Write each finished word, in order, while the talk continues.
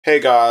Hey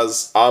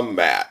guys, I'm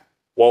Matt.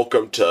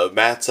 Welcome to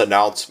Matt's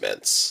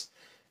announcements.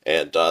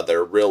 And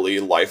they're really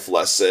life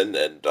lesson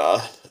and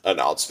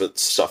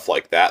announcements, stuff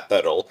like that,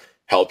 that'll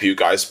help you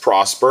guys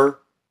prosper.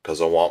 Because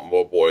I want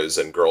more boys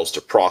and girls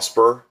to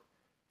prosper.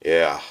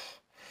 Yeah,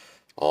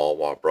 all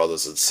my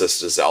brothers and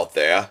sisters out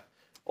there.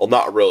 Well,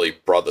 not really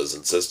brothers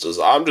and sisters,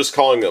 I'm just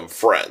calling them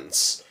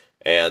friends.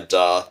 And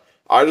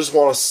I just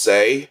want to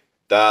say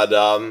that,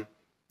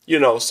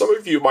 some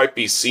of you might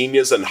be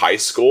seniors in high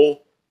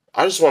school.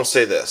 I just want to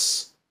say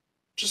this.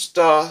 Just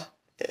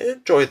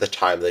enjoy the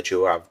time that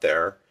you have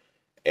there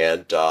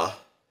and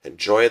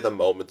enjoy the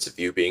moments of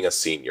you being a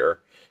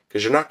senior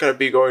because you're not going to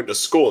be going to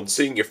school and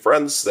seeing your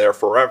friends there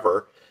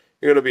forever.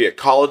 You're going to be at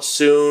college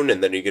soon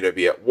and then you're going to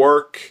be at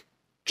work.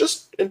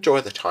 Just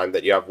enjoy the time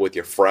that you have with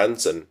your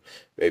friends and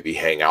maybe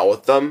hang out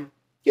with them.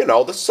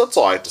 That's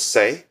all I have to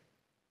say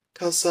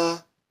because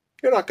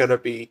you're not going to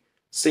be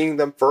seeing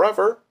them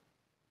forever.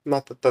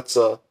 Not that that's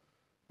a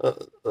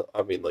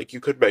you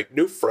could make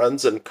new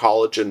friends in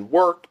college and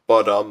work,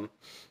 but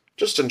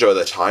just enjoy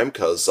the time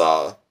because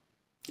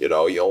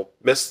you'll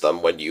miss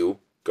them when you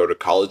go to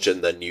college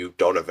and then you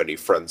don't have any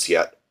friends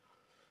yet.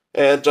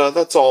 And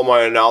that's all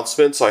my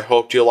announcements. I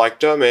hope you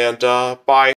liked them, and bye.